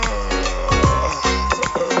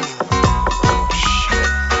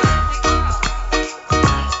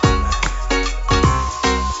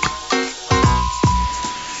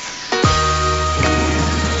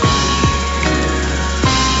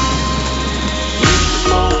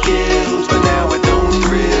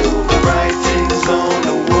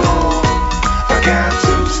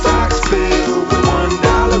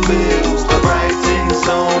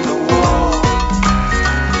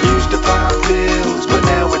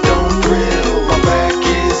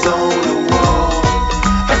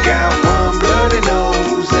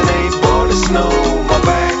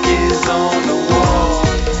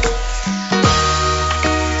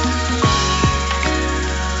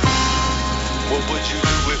What would you do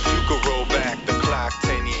if you could roll back the clock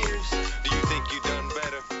 10 years? Do you think you done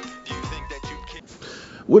better? Do you think that you can?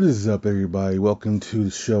 What is up, everybody? Welcome to the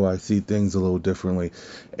show. I see things a little differently,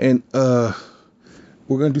 and we're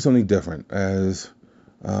gonna do something different as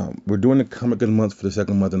we're doing the comic of the month for the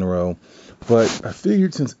second month in a row. But I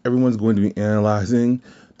figured since everyone's going to be analyzing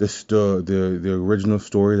the original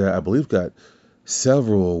story that I believe got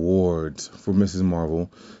several awards for Mrs. Marvel,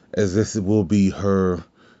 as this will be her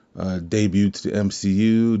debut to the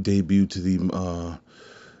MCU, debut to the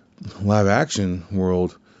live action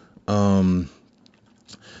world. I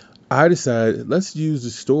decided let's use the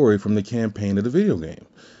story from the campaign of the video game.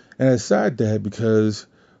 And I decided that because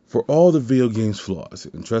for all the video game's flaws,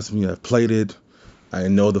 and trust me, I've played it, I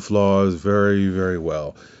know the flaws very, very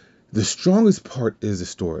well. The strongest part is the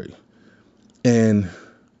story. And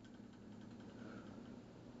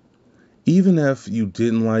even if you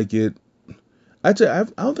didn't like it, actually, I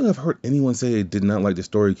don't think I've heard anyone say they did not like the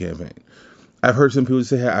story campaign. I've heard some people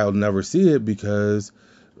say, hey, I'll never see it because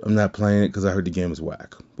I'm not playing it because I heard the game was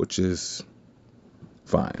whack, which is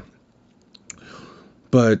fine.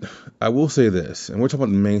 But I will say this, and we're talking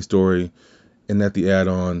about the main story and not the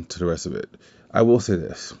add-on to the rest of it. I will say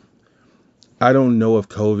this. I don't know if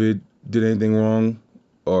COVID did anything wrong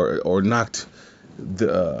or knocked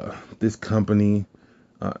this company,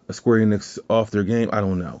 Square Enix, off their game. I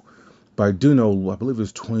don't know. But I do know, I believe it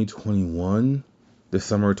was 2021, the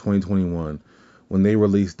summer of 2021, when they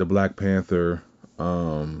released the Black Panther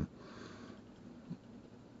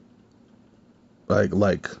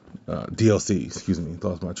DLC, excuse me,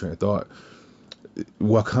 lost my train of thought.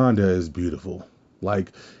 Wakanda is beautiful.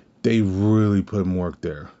 Like, they really put in work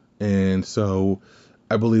there. And so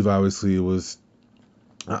I believe obviously it was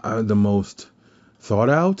the most thought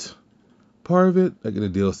out part of it, like in the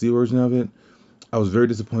DLC version of it. I was very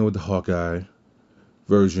disappointed with the Hawkeye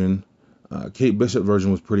version. Kate Bishop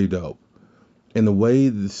version was pretty dope. And the way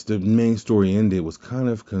the main story ended was kind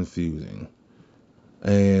of confusing.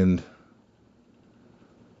 And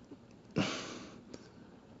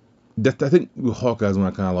I think with Hawkeye is when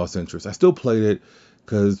I kind of lost interest. I still played it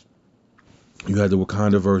because you had the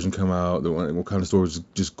Wakanda version come out. The Wakanda story was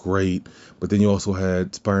just great. But then you also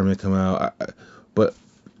had Spider-Man come out. But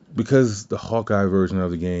because the Hawkeye version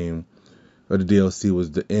of the game, or the DLC,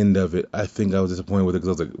 was the end of it, I think I was disappointed with it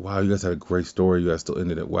because I was like, wow, you guys had a great story. You guys still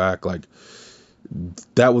ended it whack. Like,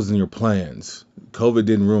 that was in your plans. COVID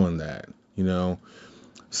didn't ruin that, you know?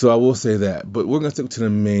 So I will say that. But we're going to stick to the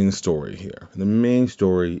main story here. The main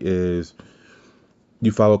story is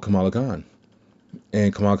you follow Kamala Khan.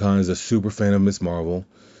 And Kamala Khan is a super fan of Miss Marvel.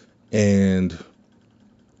 And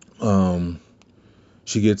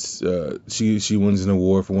she gets she wins an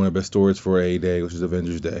award for one of the best stories for A Day, which is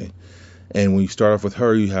Avengers Day. And when you start off with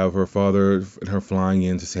her, you have her father and her flying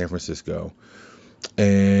into San Francisco.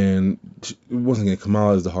 And once again,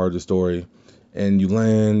 Kamala is the heart of the story. And you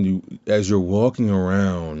land, as you're walking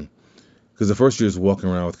around, because the first year is walking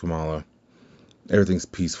around with Kamala, everything's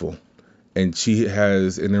peaceful. And she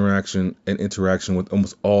has interaction with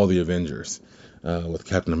almost all the Avengers, with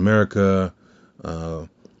Captain America,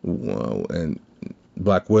 and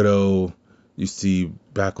Black Widow. You see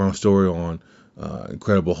background story on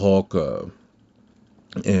Incredible Hulk,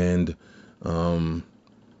 and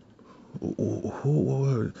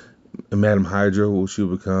Madam Hydra, will she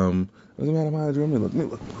become? Was it Madam Hydra? Let me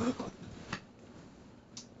look.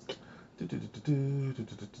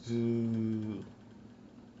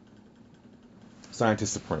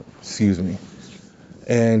 Scientist Supreme, excuse me.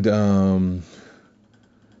 And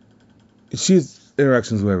she has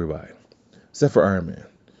interactions with everybody, except for Iron Man.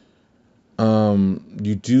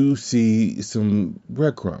 You do see some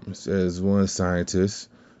breadcrumbs as one of the scientists,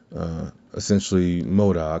 essentially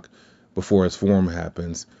MODOK, before his form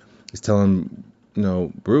happens, is telling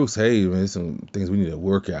Bruce, hey, man, there's some things we need to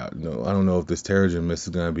work out. I don't know if this Terrigen mist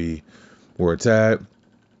is gonna be where it's at,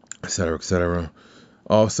 etc., etc.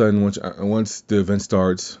 All of a sudden, once the event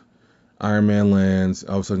starts, Iron Man lands.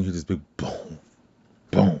 All of a sudden, you hear this big boom,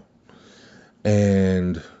 boom,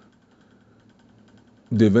 and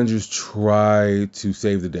the Avengers try to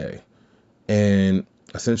save the day, and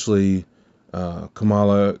essentially,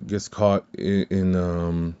 Kamala gets caught in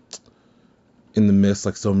the mist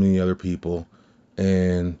like so many other people.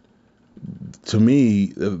 And to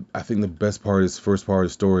me, I think the best part is first part of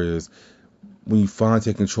the story is when you finally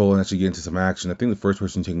take control and actually get into some action. I think the first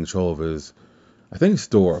person taking control of is, I think it's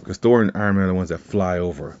Thor, because Thor and Iron Man are the ones that fly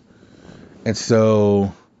over. And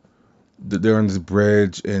so they're on this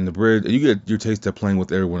bridge, and you get your taste of playing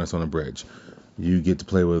with everyone that's on the bridge. You get to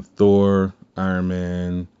play with Thor, Iron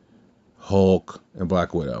Man, Hulk, and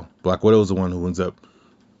Black Widow. Black Widow is the one who ends up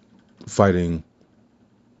fighting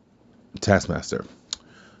Taskmaster.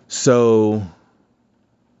 So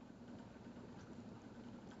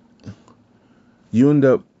you end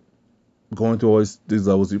up going through all these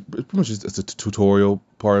levels. It's pretty much just it's a tutorial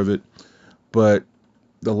part of it, but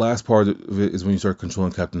the last part of it is when you start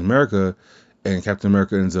controlling Captain America, and Captain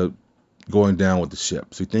America ends up going down with the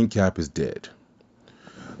ship. So you think Cap is dead.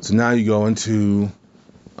 So now you go into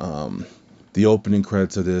the opening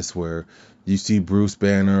credits of this, where you see Bruce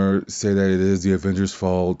Banner say that it is the Avengers'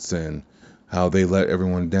 faults and how they let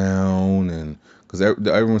everyone down, and because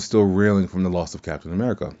everyone's still reeling from the loss of Captain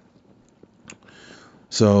America.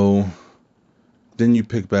 So then you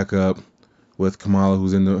pick back up with Kamala,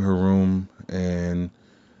 who's in her room, and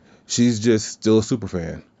she's just still a super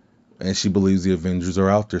fan. And she believes the Avengers are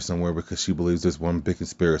out there somewhere because she believes there's one big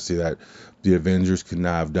conspiracy that the Avengers could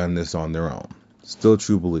not have done this on their own. Still a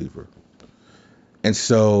true believer. And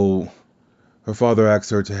so her father asks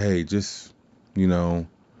her to, hey, just, you know,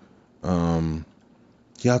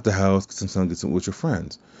 get out the house, get some sun, get some with your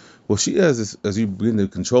friends. Well, she has this, as you begin to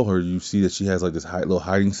control her, you see that she has like this little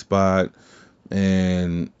hiding spot.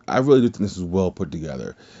 And I really do think this is well put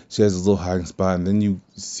together. She has this little hiding spot, and then you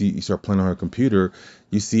start playing on her computer,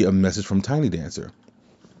 you see a message from Tiny Dancer.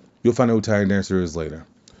 You'll find out who Tiny Dancer is later.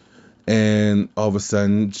 And all of a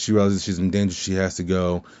sudden, she realizes she's in danger, she has to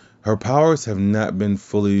go. Her powers have not been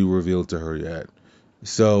fully revealed to her yet.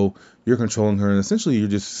 So you're controlling her, and essentially you're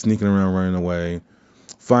just sneaking around, running away.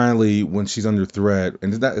 Finally, when she's under threat,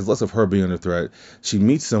 and it's less of her being under threat, she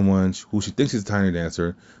meets someone who she thinks is a Tiny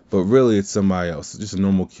Dancer, but really it's somebody else, just a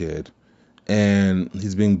normal kid. And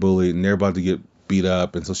he's being bullied, and they're about to get beat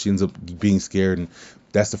up, and so she ends up being scared, and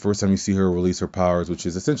that's the first time you see her release her powers, which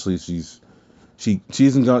is essentially she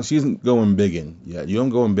isn't going bigging yet. You don't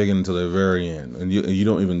go in bigging until the very end, and you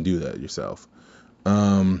don't even do that yourself.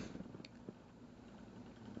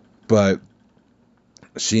 But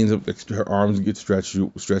she ends up, her arms get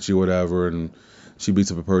stretchy, whatever, and she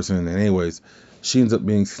beats up a person. And anyways, she ends up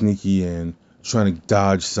being sneaky and trying to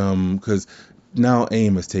dodge some, because now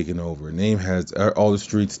AIM has taken over, and AIM has all the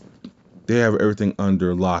streets. They have everything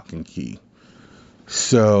under lock and key.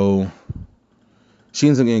 So she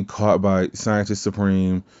ends up getting caught by Scientist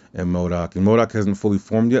Supreme and MODOK. And MODOK hasn't fully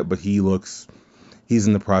formed yet, but he's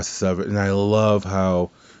in the process of it. And I love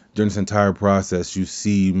how during this entire process you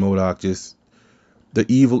see MODOK just,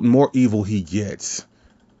 more evil he gets,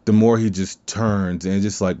 the more he just turns, and it's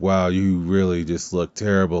just like, wow, you really just look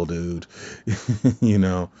terrible, dude. You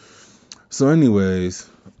know. So anyways,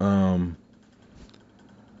 they're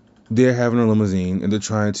having a limousine, and they're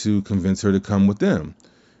trying to convince her to come with them.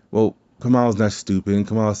 Well, Kamala's not stupid, and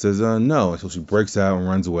Kamala says no, and so she breaks out and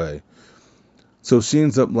runs away. So she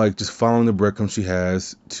ends up like just following the breadcrumbs she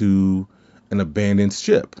has to an abandoned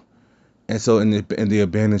ship. And so in the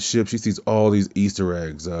abandoned ship, she sees all these Easter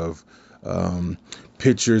eggs of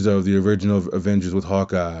pictures of the original Avengers with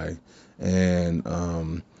Hawkeye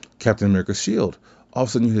and Captain America's shield. All of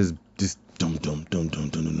a sudden, you hear this dum dum dum dum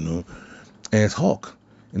dum dum dum, and it's Hulk.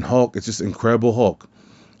 And Hulk, it's just Incredible Hulk,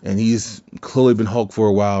 and he's clearly been Hulk for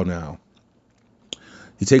a while now.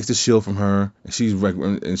 He takes the shield from her, and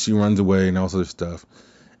she runs away and all this other stuff.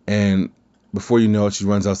 And before you know it, she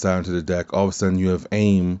runs outside onto the deck. All of a sudden, you have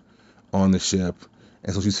AIM on the ship,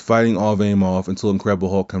 and so she's fighting all of AIM off until Incredible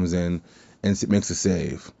Hulk comes in and makes a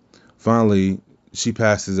save. Finally, she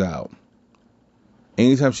passes out.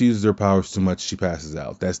 Anytime she uses her powers too much, she passes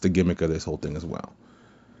out. That's the gimmick of this whole thing as well.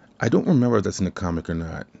 I don't remember if that's in the comic or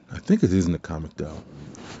not. I think it is in the comic though.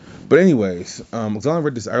 But anyways, because I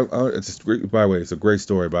read this, it's great, by the way, it's a great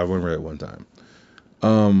story, but I've only read it one time.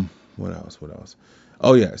 What else?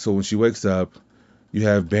 Oh yeah, so when she wakes up, you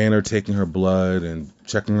have Banner taking her blood and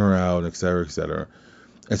checking her out, et cetera, et cetera.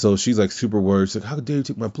 And so she's like super worried. She's like, how dare you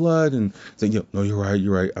take my blood? And saying, no, you're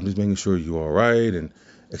right. I'm just making sure you're all right, and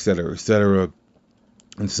et cetera, et cetera.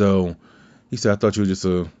 And so he said, I thought you were just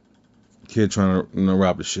a kid trying to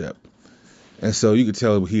rob the ship. And so you could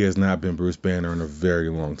tell he has not been Bruce Banner in a very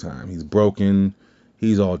long time. He's broken.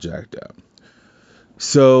 He's all jacked up.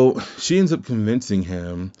 So she ends up convincing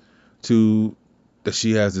him that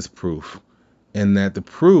she has this proof, and that the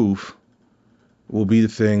proof will be the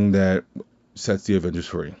thing that sets the Avengers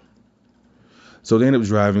free. So they end up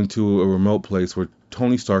driving to a remote place where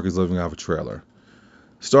Tony Stark is living out of a trailer.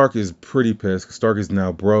 Stark is pretty pissed. Stark is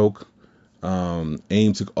now broke.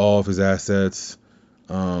 AIM took all of his assets.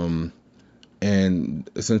 And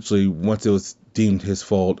essentially, once it was deemed his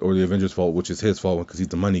fault, or the Avengers' fault, which is his fault because he's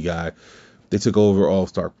the money guy, they took over all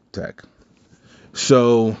Stark tech.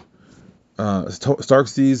 So Stark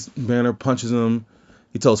sees Banner, punches him.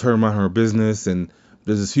 He tells her to mind her business, and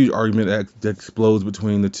there's this huge argument that explodes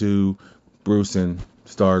between the two. Bruce and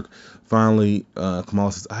Stark, finally,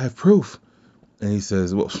 Kamala says, "I have proof," and he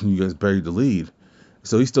says, "Well, you guys buried the lead."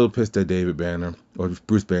 So he's still pissed at David Banner, or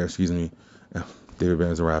Bruce Banner, excuse me. David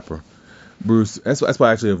Banner's a rapper. Bruce. That's why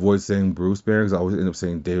I actually avoid saying Bruce Banner, because I always end up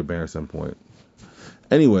saying David Banner at some point.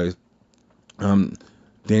 Anyways,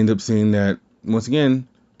 they end up seeing that once again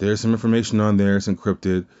there's some information on there, it's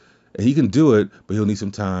encrypted, and he can do it, but he'll need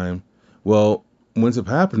some time. Well, what ends up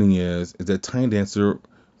happening is that Tiny Dancer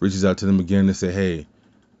reaches out to them again to say, "Hey,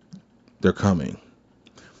 they're coming."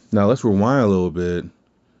 Now let's rewind a little bit.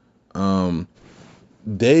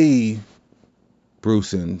 They,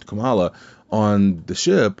 Bruce and Kamala, on the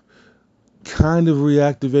ship, kind of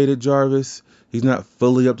reactivated Jarvis. He's not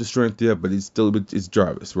fully up to strength yet, but it's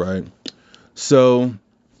Jarvis, right? So,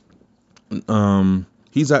 that's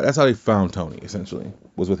how they found Tony. Essentially,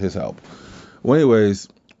 was with his help. Well, anyways,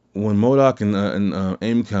 when MODOK and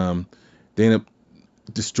AIM come, they end up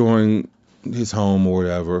destroying his home or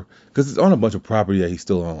whatever, because it's on a bunch of property that he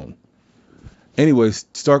still owns. Anyways,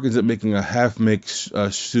 Stark ends up making a half-make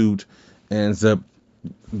suit and ends up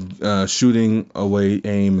shooting away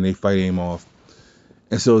AIM, and they fight AIM off.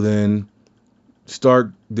 And so then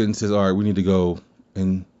Stark then says, "All right, we need to go,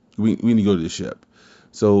 and we need to go to the ship."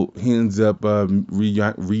 So he ends up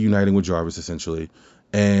reuniting with Jarvis, essentially.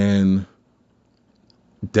 And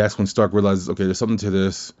that's when Stark realizes, okay, there's something to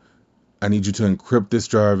this. I need you to encrypt this,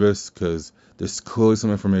 Jarvis, because there's clearly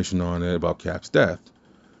some information on it about Cap's death.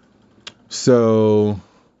 So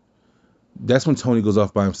that's when Tony goes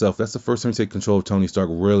off by himself. That's the first time you take control of Tony Stark,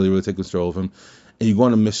 really take control of him. And you go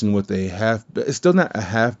on a mission with it's still not a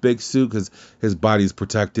half-baked suit because his body is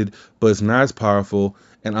protected, but it's not as powerful.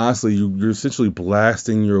 And honestly, you're essentially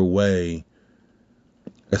blasting your way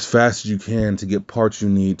as fast as you can to get parts you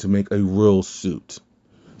need to make a real suit.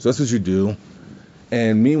 So that's what you do.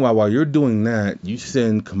 And meanwhile, while you're doing that, you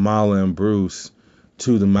send Kamala and Bruce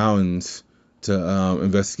to the mountains to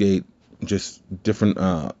investigate just different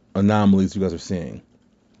anomalies you guys are seeing.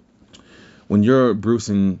 When you're Bruce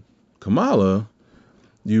and Kamala,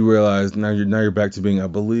 you realize now you're back to being, I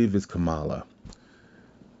believe it's Kamala.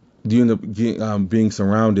 You end up being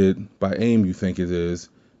surrounded by AIM, you think it is.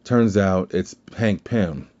 Turns out it's Hank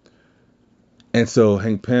Pym. And so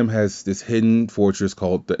Hank Pym has this hidden fortress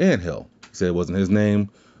called the Anthill. He said it wasn't his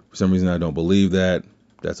name. For some reason, I don't believe that.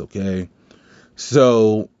 That's okay.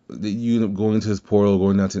 So you end up going into this portal,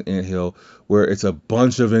 going down to the Anthill, where it's a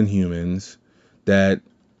bunch of Inhumans that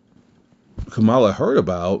Kamala heard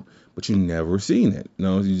about, but you never seen it.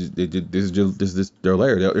 No, this is their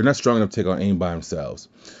lair. They're not strong enough to take on AIM by themselves.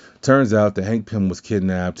 Turns out that Hank Pym was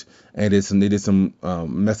kidnapped, and they did some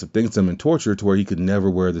messed up things to him and torture to where he could never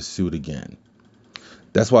wear the suit again.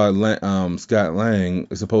 That's why Scott Lang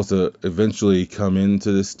is supposed to eventually come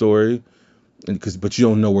into this story, but you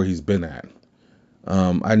don't know where he's been at.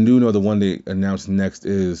 I do know the one they announced next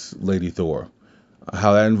is Lady Thor.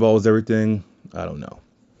 How that involves everything, I don't know.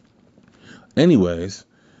 Anyways,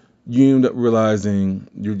 you end up realizing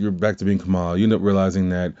you're back to being Kamala. You end up realizing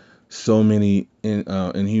that so many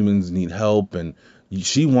Inhumans need help, and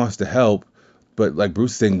she wants to help, but like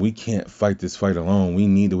Bruce is saying, we can't fight this fight alone. We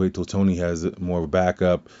need to wait till Tony has more of a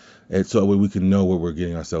backup, and so that way we can know what we're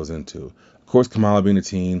getting ourselves into. Of course, Kamala, being a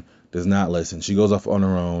teen, does not listen. She goes off on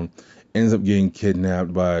her own, ends up getting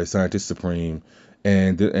kidnapped by Scientist Supreme,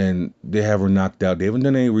 and they have her knocked out. They haven't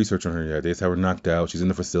done any research on her yet. They just have her knocked out. She's in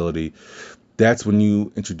the facility. That's when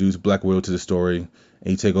you introduce Black Widow to the story,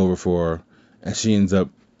 and you take over for her, and she ends up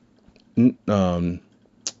what's the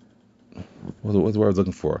word I was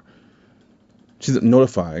looking for? She's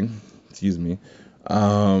notifying,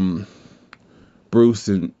 Bruce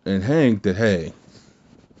and Hank that, hey,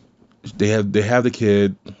 they have the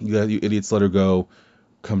kid. You idiots, let her go.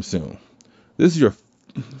 Come soon. I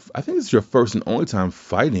think this is your first and only time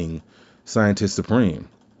fighting Scientist Supreme.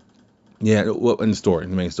 Yeah, well, in the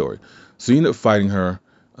main story. So you end up fighting her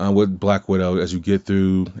with Black Widow as you get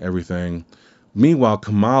through everything. Meanwhile,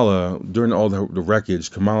 Kamala, during all the wreckage,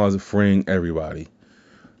 Kamala is freeing everybody.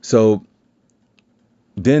 So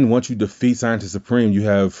then once you defeat Scientist Supreme, you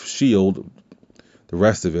have S.H.I.E.L.D., the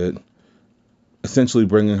rest of it, essentially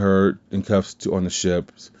bringing her in cuffs on the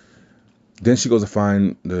ship. Then she goes to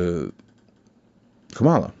find the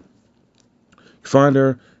Kamala. You find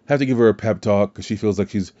her, have to give her a pep talk because she feels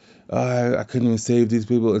like I couldn't even save these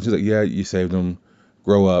people. And she's like, yeah, you saved them.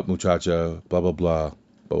 Grow up, muchacha, blah, blah, blah,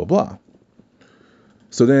 blah, blah, blah.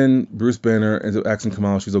 So then Bruce Banner ends up asking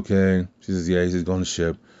Kamala if she's okay. She says, yeah, he's going to the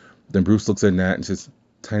ship. Then Bruce looks at Nat and says,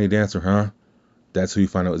 Tiny Dancer, huh? That's who you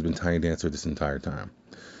find out has been Tiny Dancer this entire time.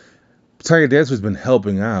 Tiny Dancer has been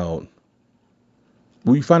helping out.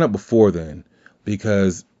 Well, you find out before then,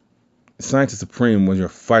 because Scientist Supreme, when you're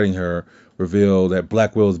fighting her, reveal that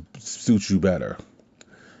Black Widow suits you better.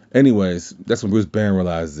 Anyways, that's when Bruce Banner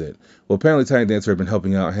realizes it. Well, apparently Tiny Dancer had been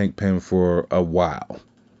helping out Hank Pym for a while.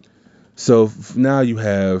 So now you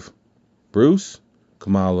have Bruce,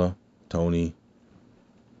 Kamala, Tony,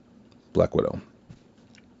 Black Widow.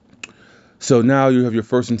 So now you have your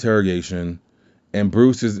first interrogation, and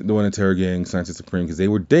Bruce is the one interrogating Scientist Supreme because they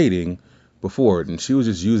were dating before it, and she was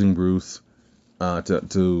just using Bruce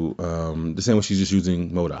the same way she's just using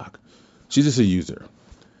MODOK. She's just a user.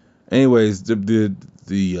 Anyways, the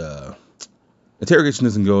interrogation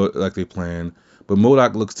doesn't go like they planned, but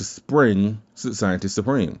MODOK looks to spring Scientist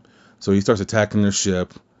Supreme, so he starts attacking their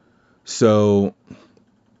ship. So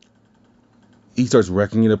he starts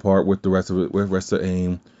wrecking it apart with the rest of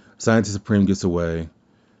AIM. Scientist Supreme gets away,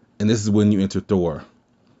 and this is when you enter Thor.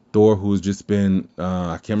 Thor, who's just been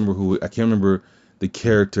I can't remember the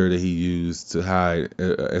character that he used to hide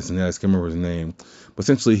as an I can't remember his name, but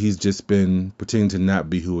essentially he's just been pretending to not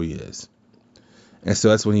be who he is. And so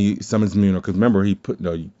that's when he summons Mjolnir. Because remember, you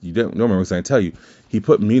don't remember what I tell you. He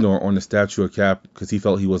put Mjolnir on the statue of Cap because he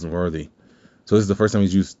felt he wasn't worthy. So this is the first time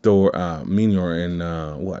he's used Mjolnir in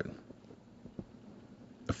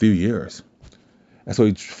a few years. And so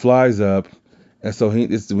he flies up, and so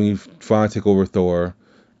this is when you finally take over Thor,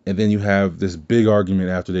 and then you have this big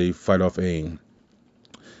argument after they fight off AIM.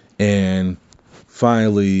 And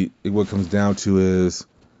finally, what it comes down to is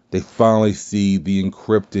they finally see the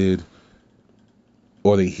encrypted,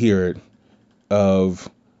 or they hear it, of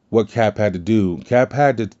what Cap had to do. Cap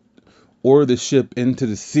had to order the ship into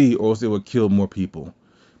the sea, or else it would kill more people.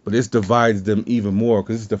 But this divides them even more,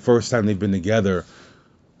 because this is the first time they've been together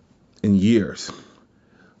in years.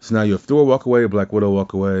 So now you have Thor walk away, Black Widow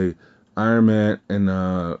walk away, Iron Man and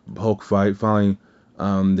Hulk fight. Finally,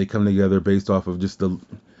 they come together based off of just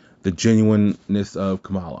the genuineness of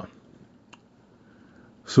Kamala.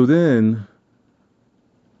 So then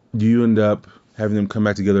you end up having them come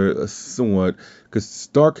back together somewhat, because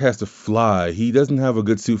Stark has to fly. He doesn't have a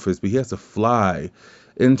good suit for this, but he has to fly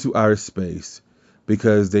into outer space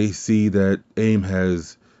because they see that AIM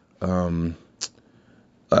has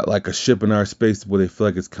like a ship in outer space where they feel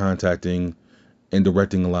like it's contacting and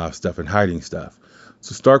directing a lot of stuff and hiding stuff.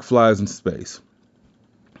 So Stark flies into space,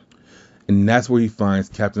 and that's where he finds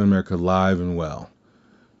Captain America alive and well.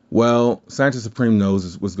 Well, Scientist Supreme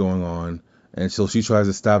knows what's going on, and so she tries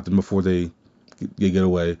to stop them before they get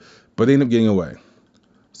away, but they end up getting away.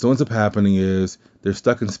 So what ends up happening is they're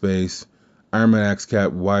stuck in space. Iron Man asks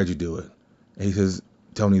Cap, "Why'd you do it?" And he says,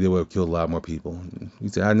 "Tony, they would have killed a lot more people." He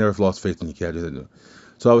said, "I never lost faith in you, Cap."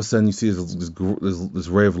 So all of a sudden, you see this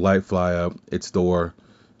ray of light fly up. It's Thor,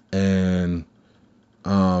 and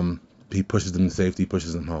he pushes them to safety,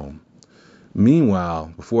 pushes them home.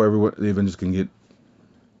 Meanwhile, before the Avengers can get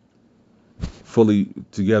fully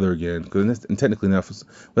together again, because technically not,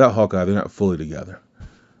 without Hawkeye, they're not fully together.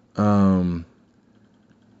 You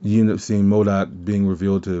end up seeing MODOK being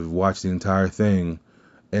revealed to watch the entire thing,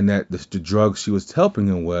 and that the drugs she was helping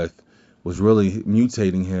him with was really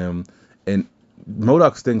mutating him. And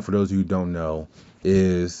MODOK's thing, for those of you who don't know,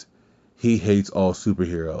 is he hates all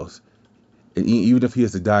superheroes. And even if he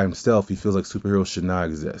has to die himself, he feels like superheroes should not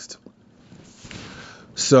exist.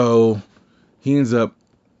 So he ends up,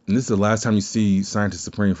 and this is the last time you see Scientist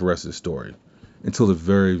Supreme for the rest of the story, until the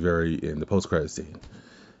very, very end, the post-credit scene.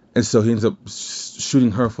 And so he ends up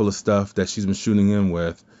shooting her full of stuff that she's been shooting him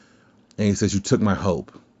with, and he says, "You took my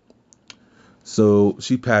hope." So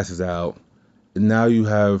she passes out, and now you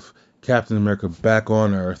have Captain America back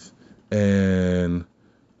on Earth, and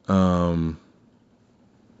I don't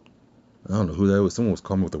know who that was. Someone was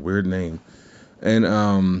calling me with a weird name,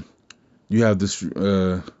 and you have this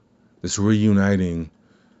reuniting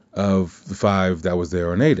of the five that was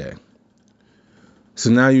there on A-Day. So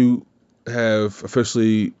now you have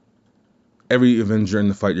officially every Avenger in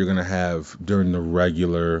the fight you're going to have during the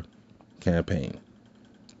regular campaign.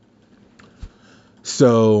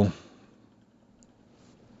 So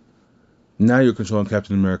now you're controlling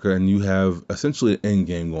Captain America, and you have essentially an end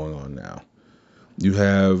game going on now. You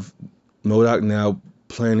have MODOK now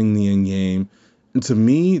planning the end game. And to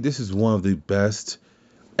me, this is one of the best.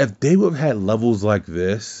 If they would have had levels like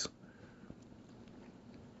this,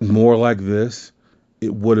 more like this,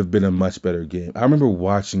 it would have been a much better game. I remember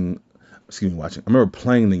I remember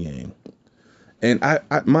playing the game. And I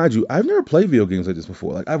mind you, I've never played video games like this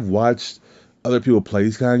before. Like, I've watched other people play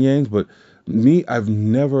these kind of games, but me,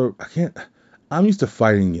 I'm used to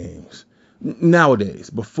fighting games. Nowadays,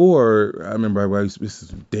 before, I remember I was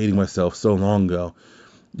dating myself so long ago,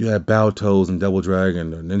 you had Battletoads and Double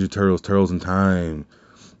Dragon, or Ninja Turtles, Turtles in Time.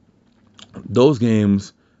 Those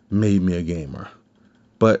games, made me a gamer.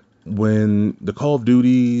 But when the Call of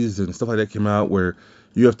Duties and stuff like that came out, where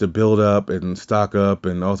you have to build up and stock up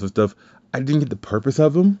and all sorts of stuff, I didn't get the purpose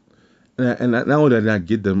of them. And not only did I not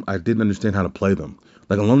get them, I didn't understand how to play them.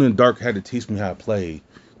 Like Alone in the Dark had to teach me how to play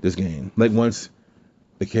this game. Like once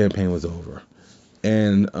the campaign was over,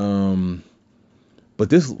 and but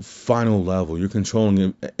this final level, you're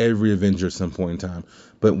controlling every Avenger at some point in time.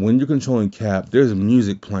 But when you're controlling Cap, there's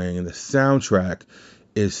music playing, and the soundtrack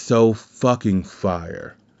is so fucking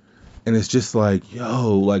fire. And it's just like,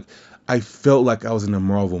 yo, like I felt like I was in a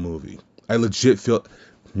Marvel movie. I legit felt,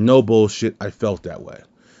 no bullshit, I felt that way.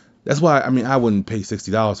 That's why, I mean, I wouldn't pay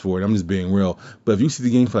 $60 for it. I'm just being real. But if you see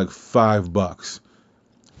the game for like $5,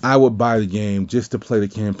 I would buy the game just to play the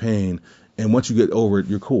campaign. And once you get over it,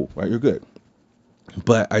 you're cool, right? You're good.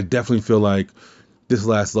 But I definitely feel like this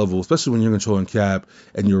last level, especially when you're controlling Cap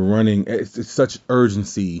and you're running, it's such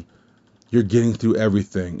urgency. You're getting through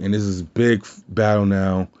everything. And this is a big battle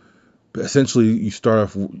now. But essentially, you start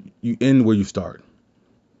off, you end where you start.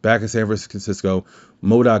 Back in San Francisco,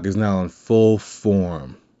 MODOK is now in full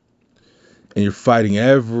form. And you're fighting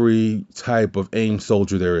every type of AIM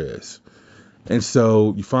soldier there is. And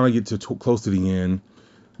so you finally get to close to the end.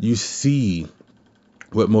 You see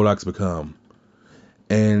what MODOK's become.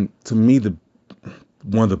 And to me,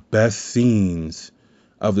 one of the best scenes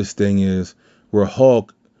of this thing is where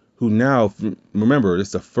Hulk, who now, remember,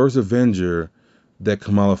 it's the first Avenger that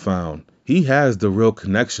Kamala found. He has the real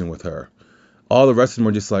connection with her. All the rest of them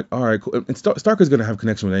are just like, all right, cool. And Stark is going to have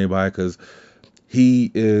connection with anybody because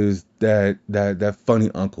he is that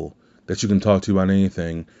funny uncle that you can talk to about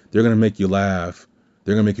anything. They're going to make you laugh.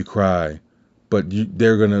 They're going to make you cry. But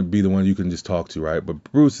they're going to be the one you can just talk to, right? But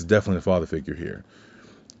Bruce is definitely the father figure here.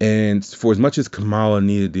 And for as much as Kamala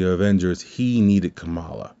needed the Avengers, he needed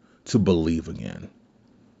Kamala to believe again.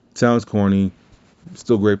 Sounds corny.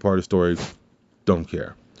 Still a great part of the story. Don't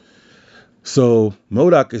care. So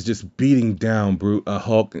MODOK is just beating down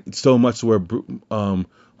Hulk so much where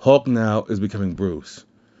Hulk now is becoming Bruce.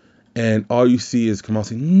 And all you see is Kamala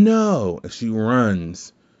saying, no! And she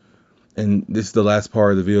runs. And this is the last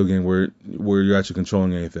part of the video game where you're actually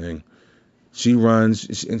controlling anything. She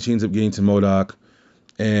runs, and she ends up getting to MODOK.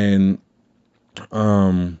 And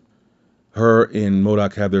her and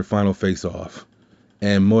MODOK have their final face-off.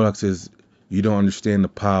 And MODOK says, you don't understand the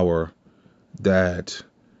power that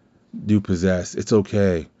you possess. It's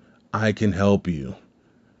okay. I can help you.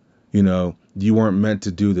 You know, you weren't meant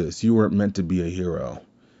to do this. You weren't meant to be a hero.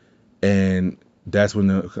 And that's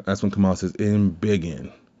when Kamala says, in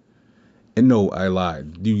biggin. And no, I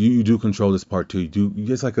lied. You do control this part too.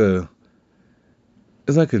 It's like a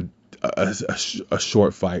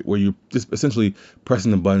short fight where you're just essentially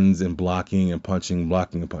pressing the buttons and blocking and punching.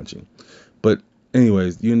 But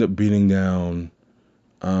anyways, you end up beating down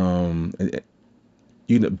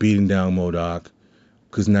MODOK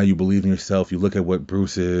because now you believe in yourself. You look at what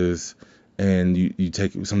Bruce is, and you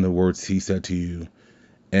take some of the words he said to you,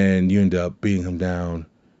 and you end up beating him down,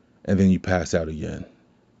 and then you pass out again.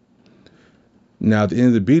 Now, at the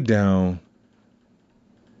end of the beatdown,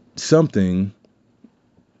 something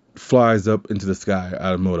flies up into the sky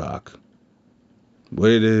out of MODOK. What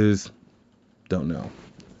it is, don't know.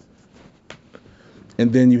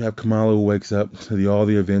 And then you have Kamala who wakes up to all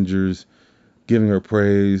the Avengers giving her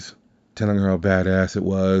praise, telling her how badass it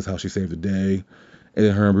was, how she saved the day. And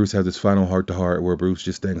then her and Bruce have this final heart-to-heart where Bruce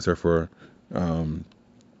just thanks her for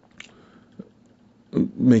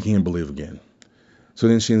making him believe again. So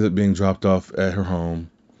then she ends up being dropped off at her home,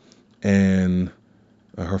 and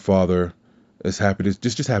her father is happy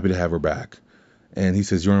to have her back. And he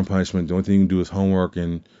says, you're on punishment. The only thing you can do is homework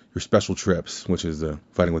and your special trips, which is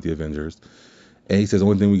fighting with the Avengers. And he says, the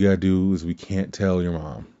only thing we got to do is we can't tell your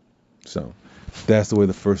mom. So that's the way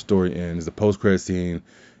the first story ends. The post-credit scene,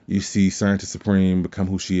 you see Scientist Supreme become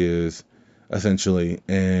who she is, essentially.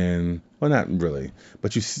 And, well, not really,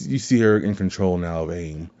 but you see her in control now of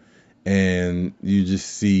AIM. And you just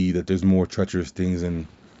see that there's more treacherous things in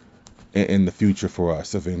the future for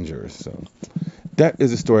us Avengers. So that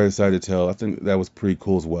is a story I decided to tell. I think that was pretty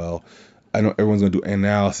cool as well. I know everyone's going to do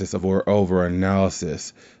analysis of or over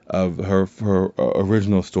analysis of her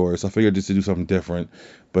original story. So I figured just to do something different.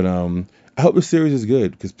 But I hope the series is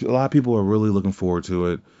good because a lot of people are really looking forward to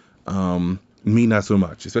it. Me, not so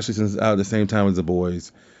much, especially since it's out at the same time as The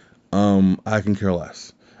Boys. I can care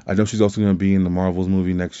less. I know she's also going to be in the Marvels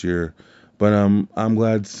movie next year. But I'm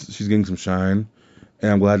glad she's getting some shine.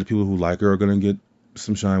 And I'm glad the people who like her are going to get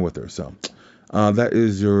some shine with her. So that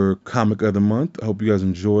is your comic of the month. I hope you guys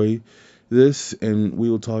enjoy this. And we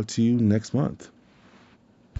will talk to you next month.